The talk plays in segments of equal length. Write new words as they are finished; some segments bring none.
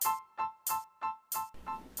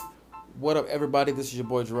What up, everybody? This is your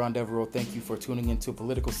boy, Jerron Devereaux. Thank you for tuning into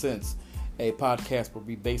Political Sense, a podcast where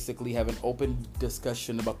we basically have an open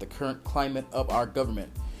discussion about the current climate of our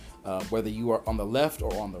government. Whether you are on the left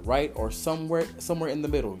or on the right or somewhere in the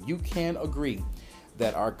middle, you can agree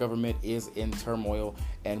that our government is in turmoil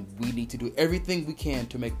and we need to do everything we can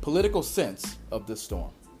to make political sense of this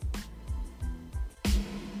storm.